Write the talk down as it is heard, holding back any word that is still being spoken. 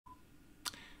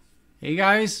Hey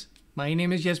guys, my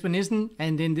name is Jespernissen,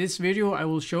 and in this video I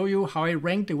will show you how I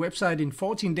ranked a website in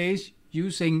 14 days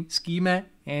using Schema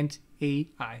and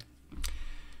AI.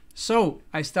 So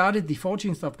I started the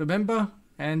 14th of November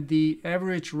and the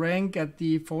average rank at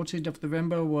the 14th of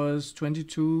November was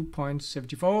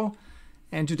 22.74,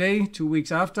 and today, 2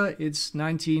 weeks after, it's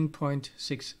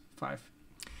 19.65.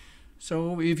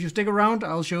 So if you stick around,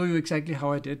 I'll show you exactly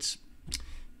how I did.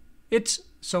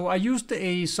 So I used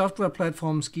a software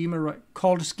platform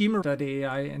called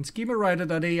schema.ai, and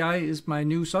schemawriter.ai is my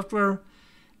new software,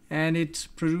 and it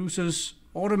produces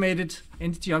automated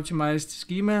entity-optimized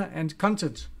schema and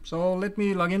content. So let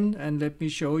me log in and let me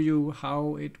show you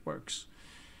how it works.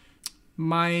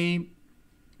 My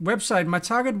website, my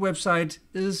target website,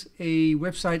 is a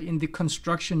website in the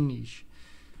construction niche,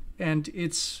 and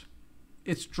it's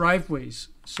driveways.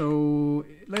 So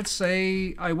let's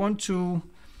say I want to.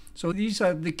 So these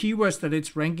are the keywords that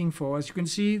it's ranking for. As you can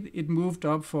see, it moved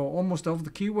up for almost all of the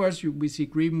keywords. We see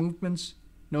green movements,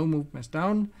 no movements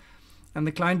down. And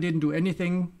the client didn't do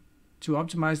anything to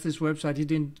optimize this website. He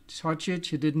didn't touch it.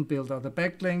 He didn't build other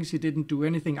backlinks. He didn't do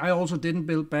anything. I also didn't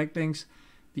build backlinks.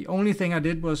 The only thing I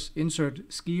did was insert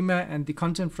schema and the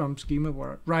content from Schema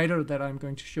Writer that I'm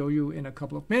going to show you in a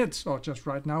couple of minutes, or just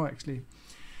right now actually.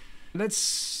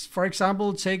 Let's, for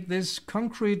example, take this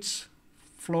concrete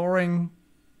flooring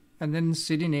and then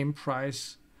city name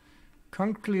price.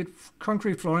 Concrete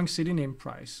flooring city name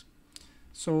price.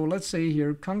 So let's say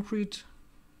here concrete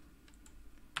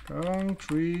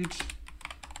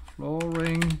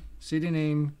flooring city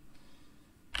name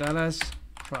Dallas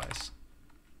price.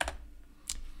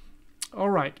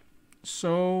 All right.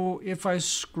 So if I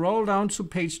scroll down to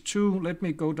page 2, let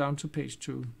me go down to page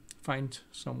 2, find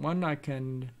someone I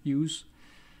can use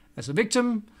as a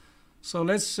victim. So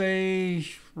let's say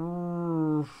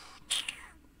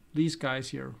these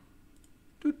guys here.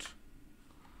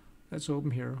 Let's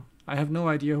open here. I have no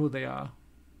idea who they are.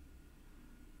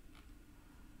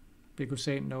 Because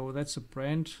say no, that's a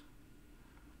brand.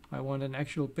 I want an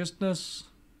actual business.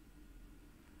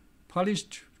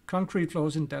 Polished concrete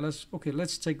floors in Dallas. Okay,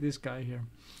 let's take this guy here.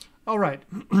 All right.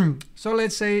 So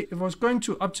let's say if I was going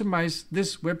to optimize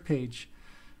this web page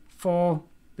for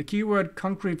the keyword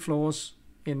concrete floors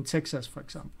in Texas, for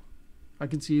example. I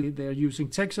can see they're using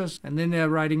Texas, and then they're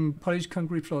writing polished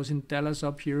concrete floors in Dallas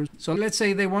up here. So let's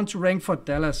say they want to rank for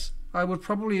Dallas. I would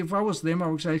probably, if I was them, I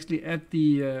would actually add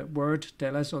the word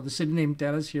Dallas or the city name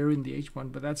Dallas here in the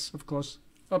H1, but that's of course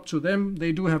up to them.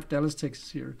 They do have Dallas,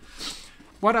 Texas here.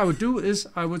 What I would do is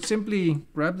I would simply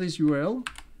grab this URL.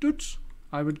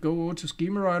 I would go over to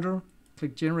Schema Writer,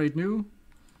 click Generate New,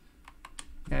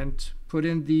 and put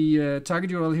in the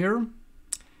target URL here.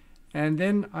 And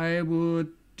then I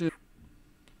would,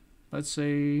 let's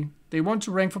say, they want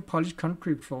to rank for polished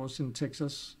concrete floors in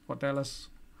Texas or Dallas.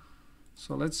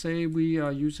 So let's say we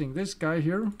are using this guy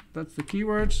here. That's the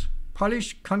keyword,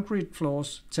 polished concrete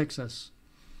floors, Texas.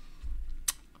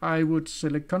 I would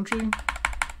select country,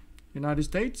 United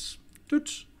States.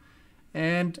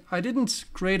 And I didn't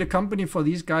create a company for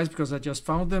these guys because I just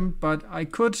found them, but I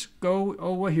could go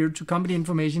over here to company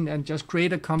information and just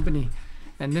create a company.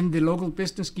 And then the local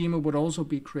business schema would also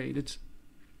be created.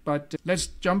 But let's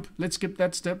skip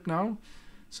that step now.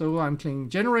 So I'm clicking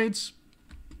Generates.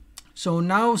 So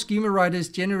now Schema Writer is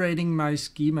generating my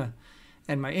schema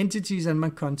and my entities and my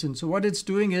content. So what it's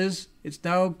doing is it's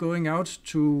now going out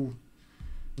to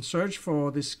search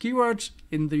for this keyword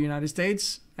in the United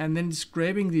States, and then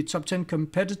scraping the top 10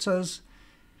 competitors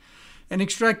and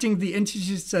extracting the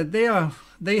entities that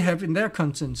they have in their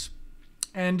content.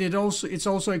 And it's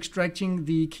also extracting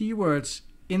the keywords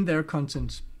in their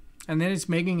content. And then it's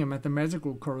making a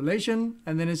mathematical correlation,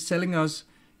 and then it's telling us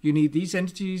you need these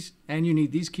entities and you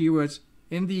need these keywords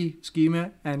in the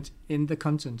schema and in the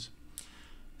content.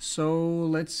 So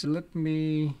let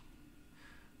me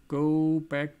go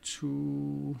back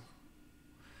to,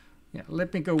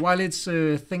 let me go while it's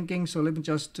thinking. So let me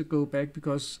just go back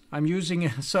because I'm using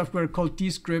a software called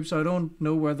Descript, so I don't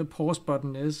know where the pause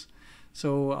button is.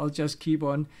 So I'll just keep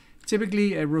on.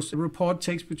 Typically a report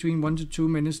takes between 1 to 2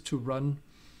 minutes to run.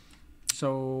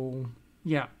 So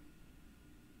yeah,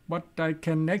 what I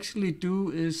can actually do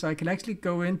is I can actually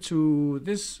go into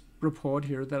this report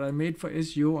here that I made for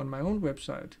SEO on my own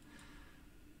website.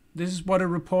 This is what a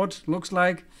report looks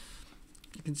like.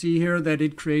 You can see here that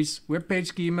it creates web page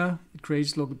schema, it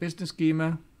creates local business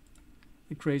schema,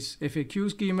 it creates FAQ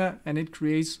schema, and it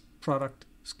creates product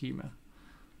schema.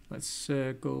 Let's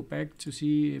go back to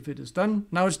see if it is done.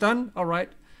 Now it's done. All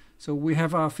right. So we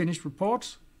have our finished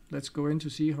report. Let's go in to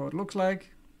see how it looks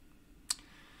like.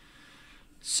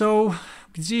 So you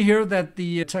can see here that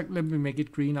the let me make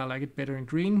it green. I like it better in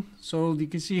green. So you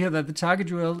can see here that the target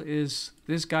URL is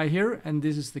this guy here, and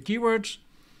this is the keywords.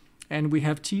 And we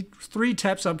have three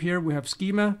tabs up here. We have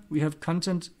schema, we have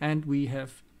content, and we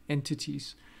have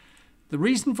entities. The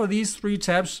reason for these three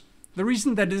tabs, the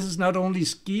reason that this is not only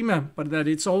schema, but that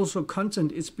it's also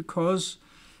content, is because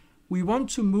we want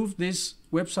to move this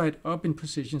website up in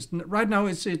positions. Right now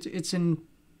it's in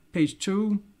page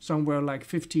 2, somewhere like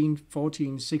 15,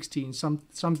 14, 16,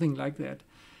 something like that.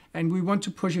 And we want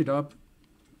to push it up.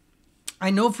 I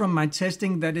know from my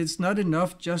testing that it's not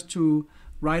enough just to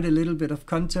write a little bit of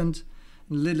content,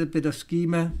 a little bit of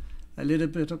schema, a little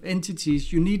bit of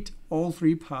entities. You need all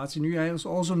three parts, and you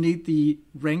also need the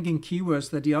ranking keywords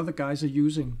that the other guys are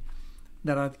using.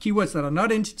 That are keywords that are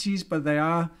not entities, but they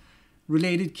are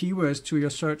related keywords to your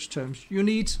search terms. You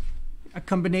need a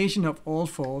combination of all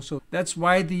four. So that's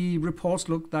why the reports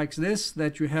look like this,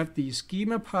 that you have the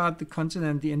schema part, the content,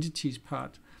 and the entities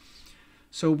part.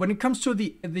 So when it comes to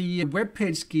the web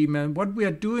page schema, what we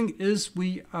are doing is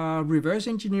we are reverse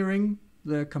engineering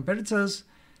the competitors.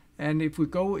 And if we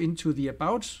go into the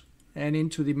about and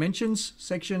into the mentions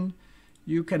section,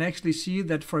 you can actually see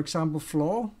that, for example,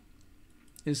 floor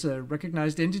is a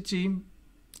recognized entity.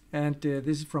 And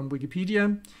this is from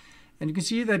Wikipedia. And you can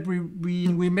see that we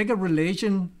make a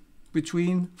relation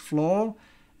between floor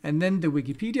and then the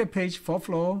Wikipedia page for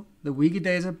floor, the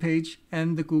Wikidata page,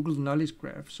 and the Google Knowledge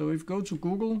Graph. So if you go to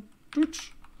Google,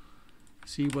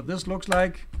 see what this looks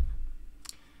like.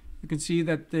 You can see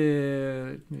that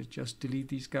let me just delete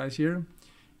these guys here.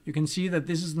 You can see that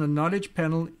this is the knowledge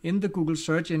panel in the Google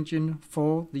search engine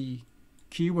for the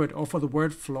keyword or for the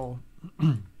word floor.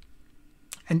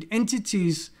 And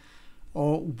entities,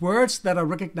 or words that are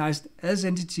recognized as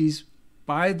entities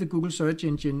by the Google search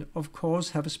engine, of course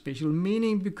have a special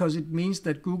meaning, because it means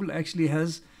that Google actually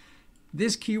has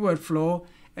this keyword floor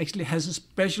actually has a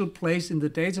special place in the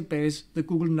database, the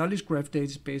Google Knowledge Graph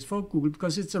database for Google,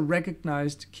 because it's a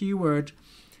recognized keyword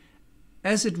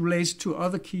as it relates to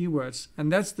other keywords.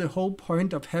 And that's the whole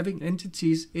point of having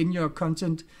entities in your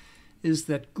content, is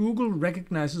that Google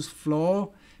recognizes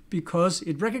floor because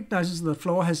it recognizes the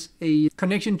floor has a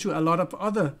connection to a lot of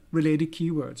other related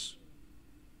keywords.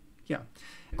 Yeah,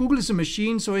 Google is a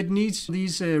machine, so it needs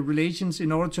these relations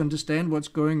in order to understand what's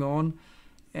going on.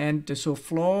 And so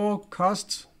floor,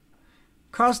 cost,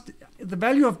 the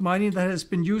value of money that has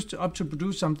been used up to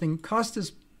produce something, cost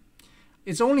is,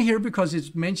 it's only here because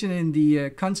it's mentioned in the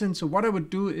content. So what I would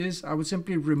do is I would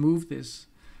simply remove this.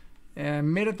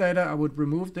 Metadata, I would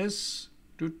remove this.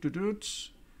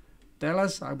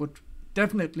 Dallas, I would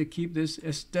definitely keep this.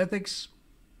 Aesthetics,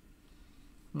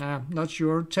 nah, not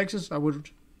sure. Texas, I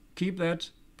would keep that.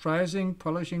 Pricing,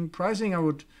 polishing, pricing, I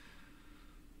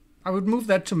would move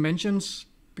that to mentions,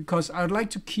 because I'd like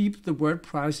to keep the word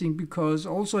pricing, because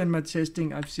also in my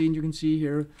testing I've seen, you can see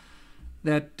here,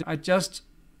 that I just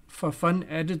for fun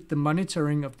added the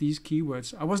monitoring of these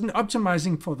keywords. I wasn't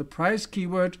optimizing for the price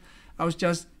keyword. I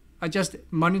just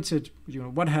monitored,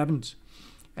 what happened.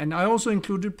 And I also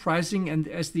included pricing and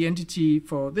as the entity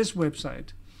for this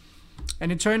website.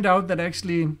 And it turned out that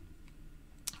actually,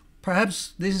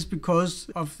 perhaps this is because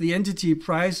of the entity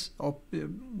price, or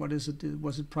what is it?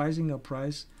 Was it pricing or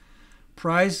price?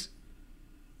 Price.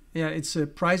 Yeah, it's a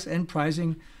price and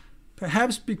pricing.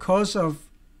 Perhaps because of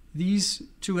these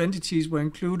two entities were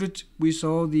included, we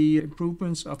saw the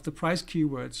improvements of the price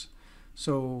keywords.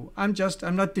 So I'm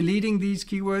not deleting these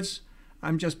keywords.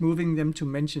 I'm just moving them to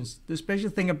mentions. The special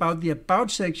thing about the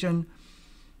about section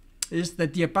is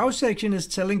that the about section is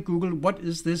telling Google what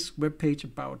is this web page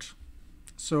about.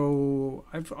 So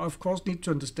I of course need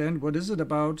to understand what is it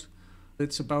about.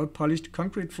 It's about polished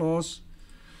concrete floors.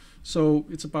 So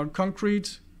it's about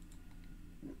concrete.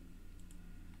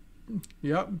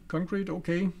 Yeah, concrete,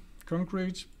 okay.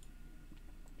 Concrete.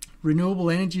 Renewable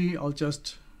energy, I'll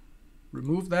just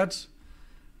remove that.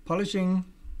 Polishing,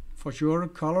 for sure.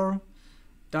 Color.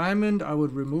 Diamond, I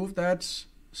would remove that.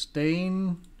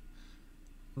 Stain,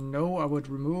 no, I would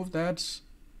remove that.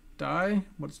 Dye,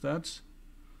 what's that?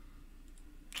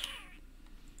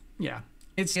 Yeah,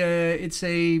 it's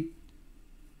a,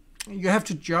 you have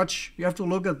to judge, you have to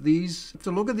look at these,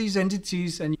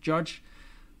 entities and judge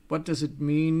what does it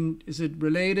mean. Is it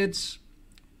related?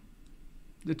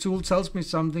 The tool tells me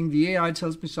something, the AI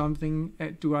tells me something.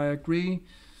 Do I agree?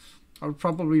 I'll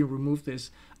probably remove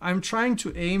this. I'm trying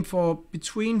to aim for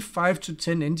between 5 to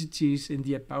 10 entities in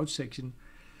the about section.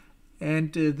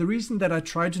 And the reason that I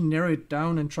try to narrow it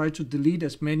down and try to delete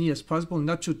as many as possible,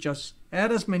 not to just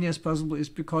add as many as possible, is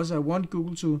because I want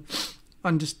Google to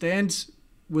understand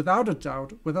without a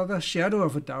doubt, without a shadow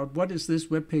of a doubt, what is this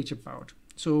web page about.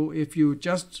 So if you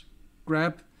just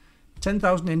grab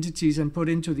 10,000 entities and put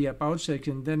into the about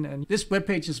section, then and this web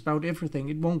page is about everything,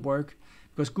 it won't work,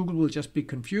 because Google will just be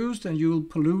confused and you'll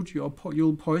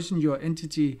you'll poison your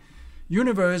entity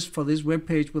universe for this web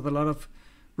page with a lot of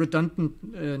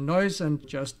redundant noise and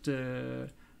just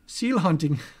seal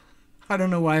hunting. I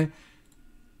don't know why.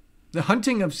 The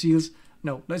hunting of seals.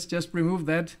 No, let's just remove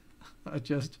that.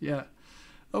 Yeah.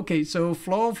 Okay, so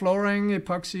flooring,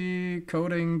 epoxy,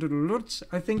 coating,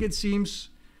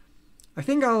 I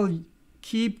think I'll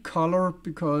keep color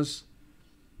because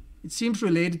it seems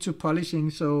related to polishing,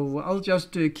 so I'll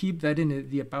just keep that in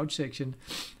the about section.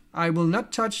 I will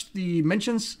not touch the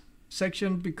mentions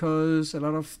section because a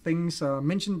lot of things are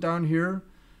mentioned down here.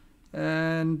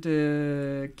 And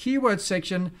keyword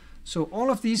section. So all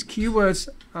of these keywords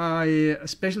are a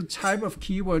special type of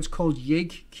keywords called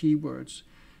Yake keywords.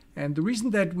 And the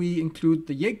reason that we include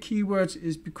the Yake keywords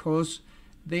is because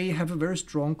they have a very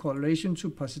strong correlation to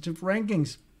positive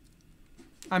rankings.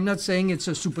 I'm not saying it's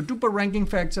a super duper ranking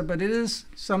factor, but it is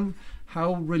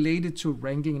somehow related to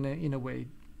ranking in a way.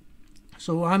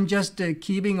 So I'm just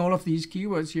keeping all of these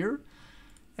keywords here.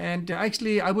 And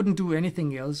actually, I wouldn't do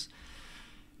anything else.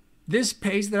 This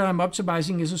page that I'm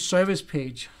optimizing is a service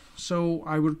page. So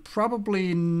I would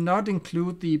probably not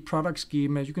include the product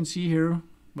schema. As you can see here,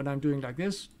 when I'm doing like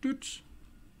this,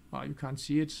 oh, you can't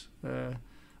see it.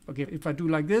 Okay, if I do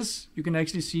like this, you can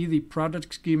actually see the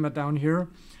product schema down here.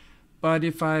 But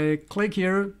if I click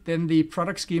here, then the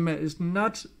product schema is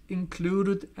not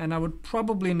included, and I would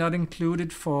probably not include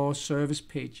it for service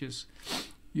pages.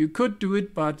 You could do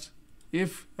it, but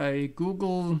if a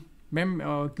Google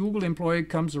employee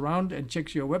comes around and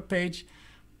checks your web page,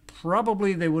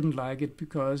 probably they wouldn't like it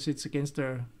because it's against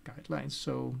their guidelines.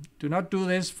 So do not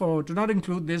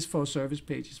include this for service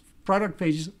pages. Product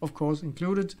pages, of course,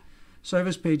 included.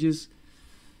 Service pages,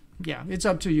 yeah, it's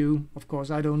up to you. Of course,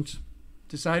 I don't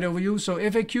decide over you. So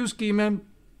FAQ schema.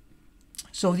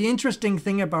 So the interesting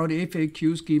thing about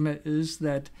FAQ schema is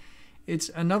that it's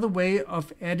another way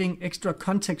of adding extra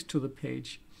context to the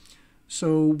page.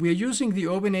 So we're using the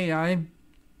OpenAI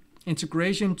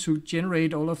integration to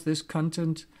generate all of this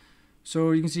content.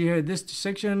 So you can see here in this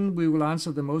section, we will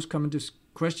answer the most common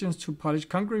questions to polish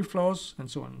concrete floors and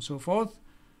so on and so forth.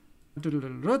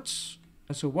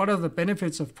 So what are the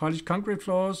benefits of polished concrete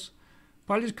floors?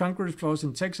 Polished concrete floors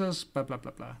in Texas, blah, blah,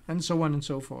 blah, blah, and so on and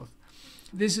so forth.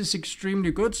 This is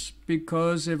extremely good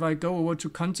because if I go over to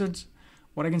content,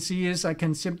 what I can see is I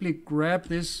can simply grab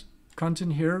this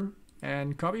content here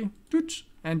and copy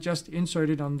and just insert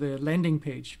it on the landing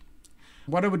page.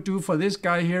 What I would do for this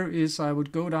guy here is I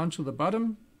would go down to the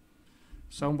bottom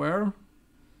somewhere.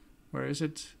 Where is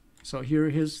it? So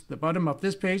here's the bottom of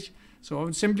this page. So I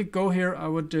would simply go here. I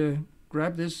would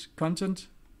grab this content,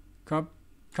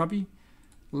 copy,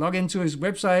 log into his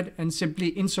website, and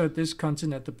simply insert this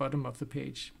content at the bottom of the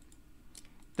page.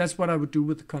 That's what I would do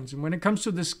with the content. When it comes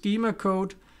to the schema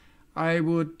code, I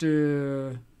would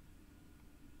do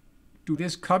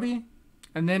this copy,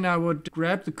 and then I would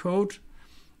grab the code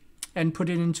and put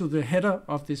it into the header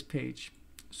of this page.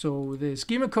 So the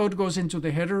schema code goes into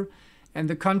the header, and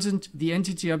the content, the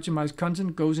entity optimized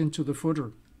content, goes into the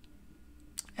footer.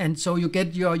 And so you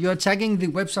get you're attacking the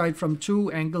website from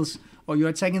two angles, or you're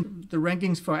attacking the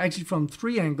rankings from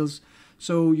 3 angles.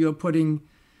 So you're putting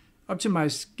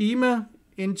optimized schema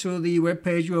into the web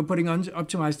page. You're putting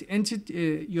optimized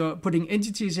entity. You're putting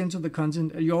entities into the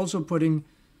content, and you're also putting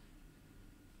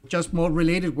just more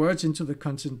related words into the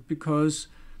content, because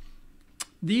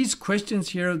these questions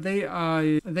here, they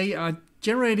are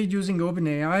generated using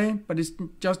OpenAI, but it's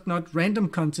just not random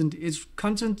content. It's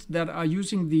content that are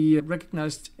using the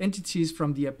recognized entities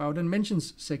from the About and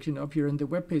Mentions section up here in the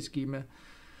web page schema.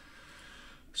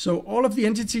 So all of the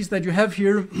entities that you have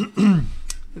here,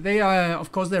 they are,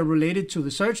 of course, they're related to the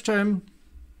search term.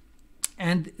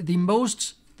 And the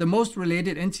most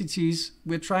related entities,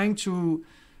 we're trying to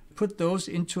put those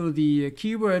into the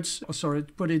keywords,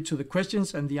 put into the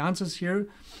questions and the answers here,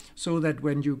 so that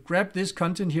when you grab this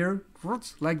content here,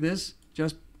 like this,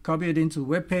 just copy it into the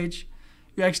web page,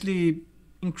 you're actually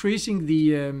increasing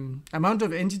the amount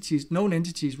of entities, known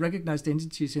entities, recognized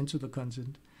entities into the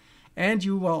content. And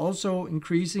you are also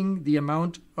increasing the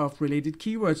amount of related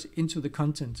keywords into the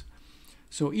content.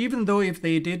 So even though if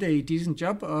they did a decent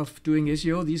job of doing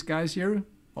SEO, these guys here,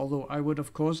 although I would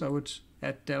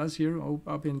add Dallas here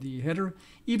up in the header,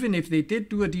 even if they did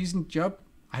do a decent job,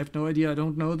 I have no idea, I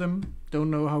don't know them, don't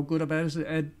know how good or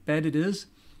bad it is.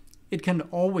 It can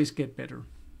always get better,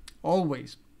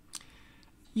 always.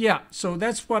 Yeah, so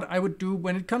that's what I would do.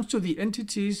 When it comes to the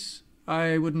entities,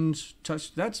 I wouldn't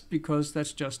touch that because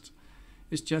that's just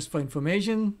is just for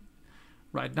information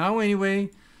right now anyway.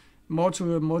 More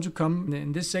to come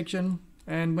in this section.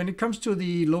 And when it comes to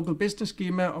the local business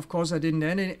schema, of course I didn't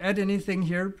add anything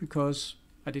here because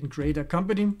I didn't create a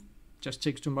company. Just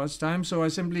takes too much time. So I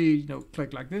simply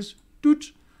click like this,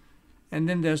 doot, and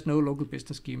then there's no local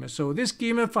business schema. So this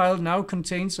schema file now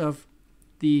contains of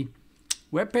the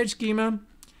web page schema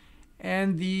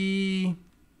and the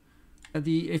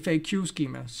FAQ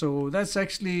schema. So that's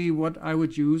actually what I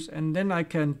would use. And then I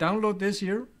can download this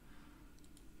here,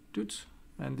 doot,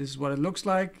 and this is what it looks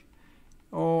like.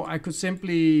 Or I could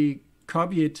simply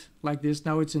copy it like this.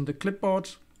 Now it's in the clipboard,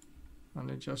 and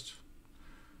then just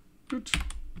doot.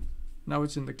 Now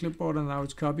it's in the clipboard, and now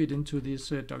it's copied into this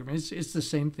document. It's the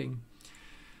same thing.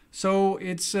 So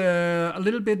it's a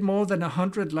little bit more than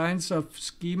 100 lines of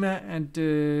schema, and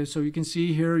so you can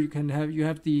see here you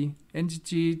have the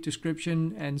entity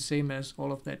description and same as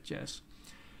all of that jazz.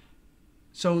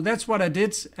 So that's what I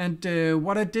did, and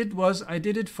what I did was I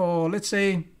did it for, let's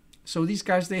say, so these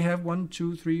guys, they have 1,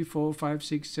 2, 3, 4, 5,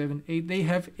 6, 7, 8. They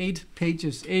have 8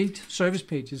 pages, 8 service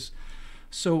pages.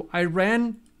 So I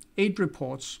ran 8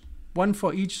 reports, 1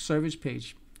 for each service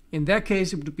page. In that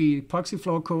case, it would be epoxy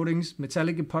floor coatings,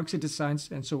 metallic epoxy designs,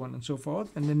 and so on and so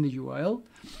forth, and then the URL.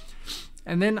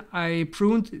 And then I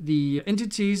pruned the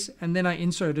entities, and then I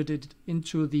inserted it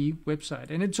into the website.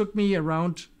 And it took me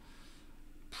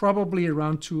probably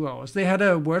around 2 hours. They had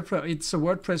it's a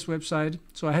WordPress website,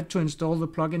 so I had to install the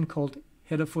plugin called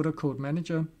Header Footer Code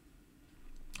Manager.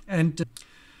 And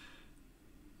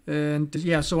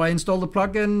yeah, so I installed the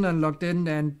plugin and logged in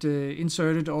and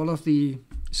inserted all of the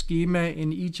schema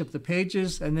in each of the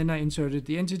pages, and then I inserted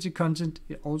the entity content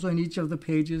also in each of the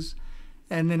pages,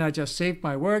 and then I just saved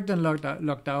my work and logged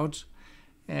out,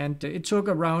 and it took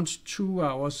around 2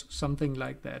 hours, something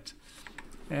like that.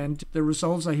 And the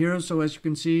results are here. So as you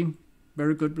can see,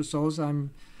 very good results.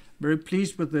 I'm very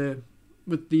pleased with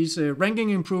these ranking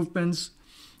improvements,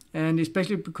 and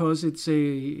especially because it's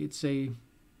a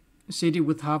city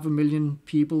with 500,000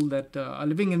 people that are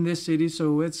living in this city.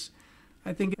 So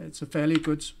I think it's a fairly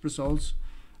good results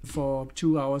for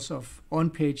 2 hours of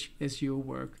on-page SEO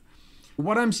work.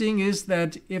 What I'm seeing is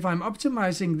that if I'm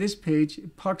optimizing this page,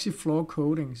 epoxy floor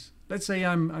coatings, let's say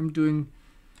I'm doing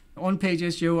on-page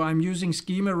SEO, I'm using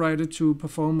Schema Writer to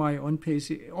perform my on-page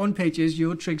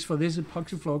SEO tricks for this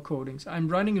epoxy floor coatings. I'm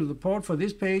running a report for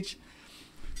this page.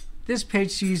 This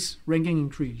page sees ranking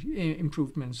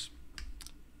improvements.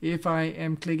 If I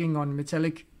am clicking on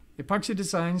metallic epoxy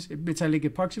designs, metallic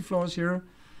epoxy floors here,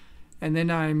 and then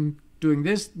I'm doing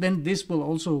this, then this will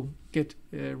also get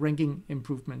ranking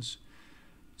improvements.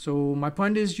 So my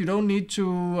point is, you don't need to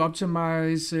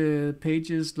optimize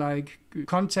pages like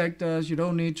contact us. You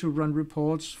don't need to run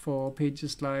reports for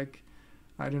pages like,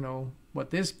 I don't know what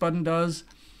this button does.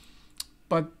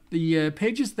 But the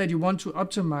pages that you want to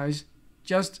optimize,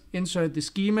 just insert the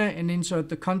schema and insert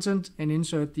the content and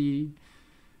insert the,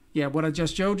 what I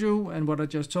just showed you and what I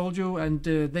just told you. And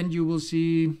then you will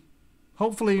see,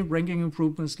 hopefully, ranking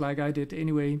improvements like I did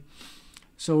anyway.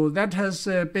 So that has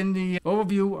been the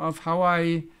overview of how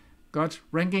I got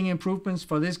ranking improvements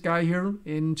for this guy here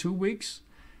in 2 weeks.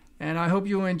 And I hope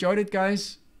you enjoyed it,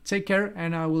 guys. Take care,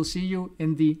 and I will see you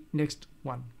in the next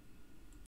one.